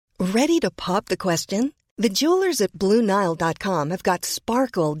Ready to pop the question? The jewelers at BlueNile.com have got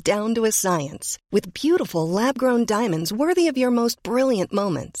sparkle down to a science with beautiful lab-grown diamonds worthy of your most brilliant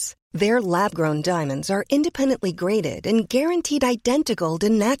moments. Their lab-grown diamonds are independently graded and guaranteed identical to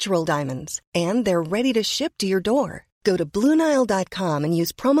natural diamonds, and they're ready to ship to your door. Go to BlueNile.com and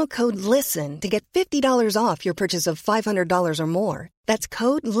use promo code LISTEN to get $50 off your purchase of $500 or more. That's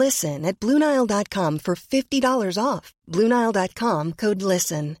code LISTEN at BlueNile.com for $50 off. BlueNile.com, code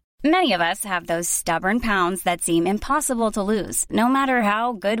LISTEN. Many of us have those stubborn pounds that seem impossible to lose, no matter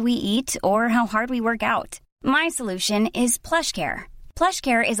how good we eat or how hard we work out. My solution is PlushCare.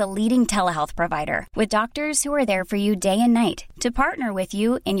 PlushCare is a leading telehealth provider with doctors who are there for you day and night to partner with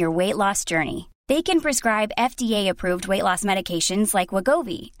you in your weight loss journey. They can prescribe FDA-approved weight loss medications like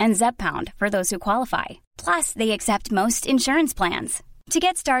Wegovy and Zepbound for those who qualify. Plus, they accept most insurance plans. To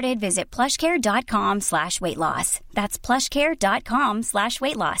get started, visit plushcare.com/weightloss. That's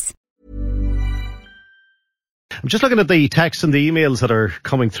plushcare.com/weightloss. I'm just looking at the texts and the emails that are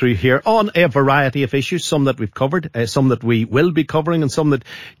coming through here on a variety of issues, some that we've covered, some that we will be covering, and some that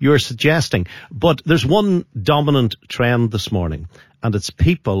you're suggesting. But there's one dominant trend this morning, and it's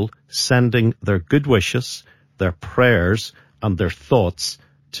people sending their good wishes, their prayers, and their thoughts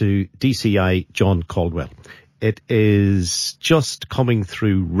to DCI John Caldwell. It is just coming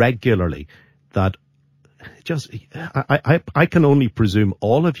through regularly that I can only presume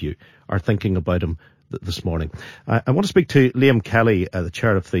all of you are thinking about him this morning. I want to speak to Liam Kelly, the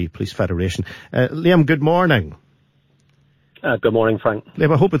chair of the Police Federation. Liam, good morning. Good morning, Frank.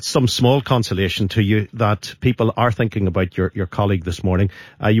 Liam, I hope it's some small consolation to you that people are thinking about your colleague this morning.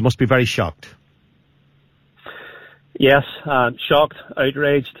 You must be very shocked. Yes, shocked,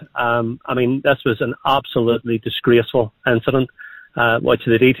 outraged. This was an absolutely disgraceful incident, which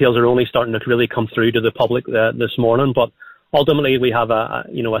the details are only starting to really come through to the public this morning. But ultimately, we have a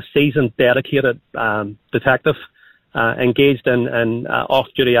seasoned, dedicated detective engaged in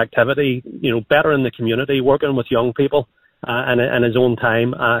off-duty activity, better in the community, working with young people in his own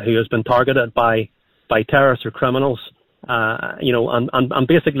time, who has been targeted by terrorists or criminals. And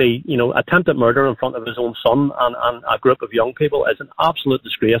basically, attempted murder in front of his own son and a group of young people is an absolute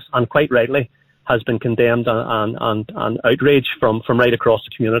disgrace, and quite rightly has been condemned and outraged from right across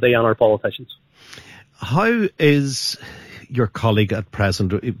the community and our politicians. How is your colleague at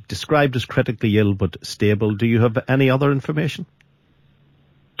present? Described as critically ill but stable. Do you have any other information?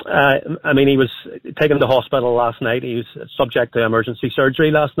 He was taken to hospital last night. He was subject to emergency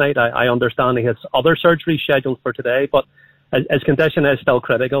surgery last night. I understand he has other surgery scheduled for today, but his condition is still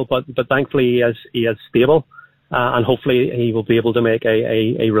critical. But thankfully he is stable, and hopefully he will be able to make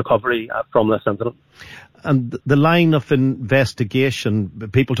a recovery from this incident. And the line of investigation,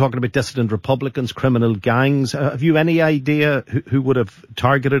 people talking about dissident Republicans, criminal gangs. Have you any idea who would have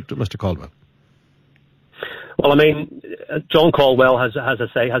targeted Mr. Caldwell? Well, John Caldwell has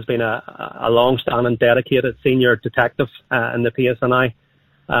been a long-standing, dedicated senior detective in the PSNI.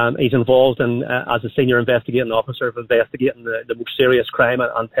 He's involved in as a senior investigating officer of investigating the most serious crime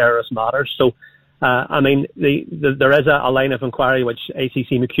and terrorist matters. So, there is a line of inquiry which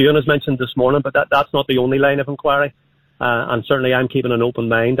ACC McEwen has mentioned this morning, but that's not the only line of inquiry. And certainly, I'm keeping an open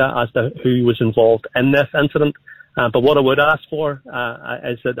mind as to who was involved in this incident. But what I would ask for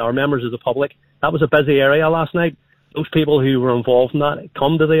is that our members of the public, that was a busy area last night. Those people who were involved in that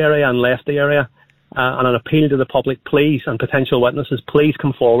come to the area and left the area. And an appeal to the public, please, and potential witnesses, please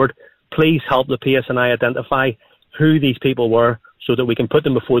come forward. Please help the PSNI identify who these people were so that we can put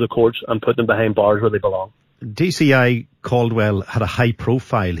them before the courts and put them behind bars where they belong. DCI Caldwell had a high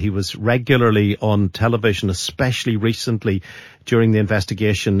profile. He was regularly on television, especially recently during the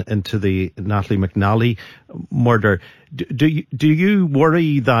investigation into the Natalie McNally murder. Do you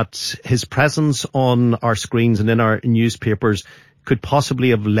worry that his presence on our screens and in our newspapers could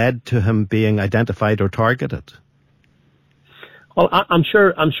possibly have led to him being identified or targeted? Well, I'm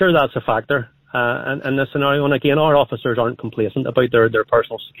sure that's a factor in this scenario. And again, our officers aren't complacent about their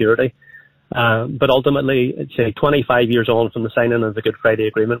personal security. But ultimately, say 25 years on from the signing of the Good Friday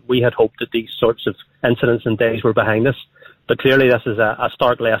Agreement, we had hoped that these sorts of incidents and days were behind us. But clearly this is a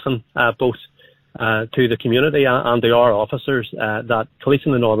stark lesson, both to the community and to our officers, that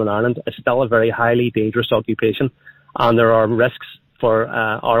policing in Northern Ireland is still a very highly dangerous occupation, and there are risks for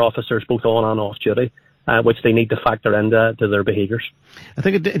our officers both on and off duty. which they need to factor into their behaviours. I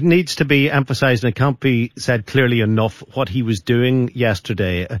think it needs to be emphasised, and it can't be said clearly enough, what he was doing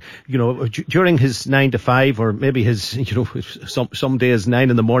yesterday. During his 9 to 5, or maybe his, some days 9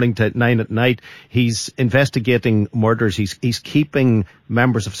 in the morning to 9 at night, he's investigating murders. He's keeping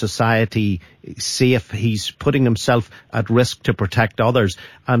members of society safe. He's putting himself at risk to protect others.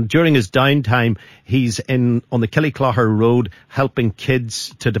 And during his downtime, he's on the Killyclogher Road helping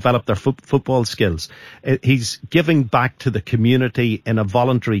kids to develop their football skills. He's giving back to the community in a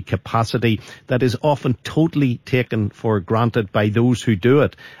voluntary capacity that is often totally taken for granted by those who do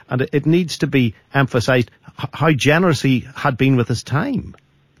it. And it needs to be emphasised how generous he had been with his time.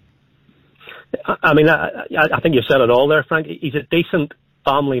 I mean, I think you said it all there, Frank. He's a decent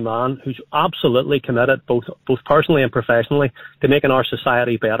family man who's absolutely committed, both personally and professionally, to making our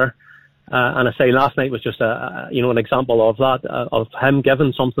society better. And I say last night was just an example of that, of him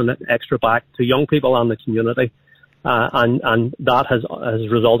giving something extra back to young people and the community, and that has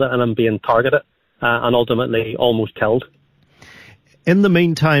resulted in him being targeted and ultimately almost killed. In the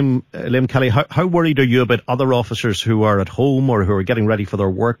meantime, Liam Kelly, how worried are you about other officers who are at home or who are getting ready for their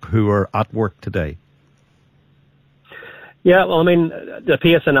work, who are at work today? Yeah, well, I mean, the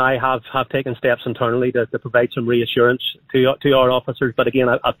PSNI have taken steps internally to provide some reassurance to our officers. But again,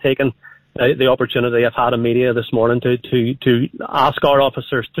 I've taken the opportunity. I've had a media this morning to ask our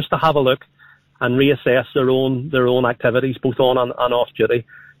officers just to have a look and reassess their own activities, both on and off duty,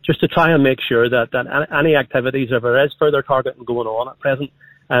 just to try and make sure that any activities, if there is further targeting going on at present,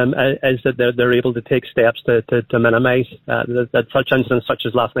 is that they're able to take steps to minimise that such incidents such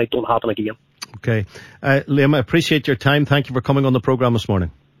as last night don't happen again. Okay. Liam, I appreciate your time. Thank you for coming on the programme this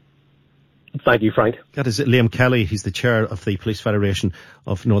morning. Thank you, Frank. That is Liam Kelly. He's the chair of the Police Federation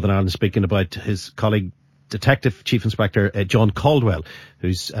of Northern Ireland, speaking about his colleague, Detective Chief Inspector John Caldwell,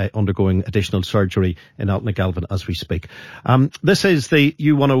 who's undergoing additional surgery in Altnagalvin as we speak. This is the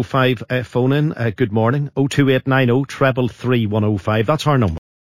U105 phone-in. Good morning. 02890 333 105. That's our number.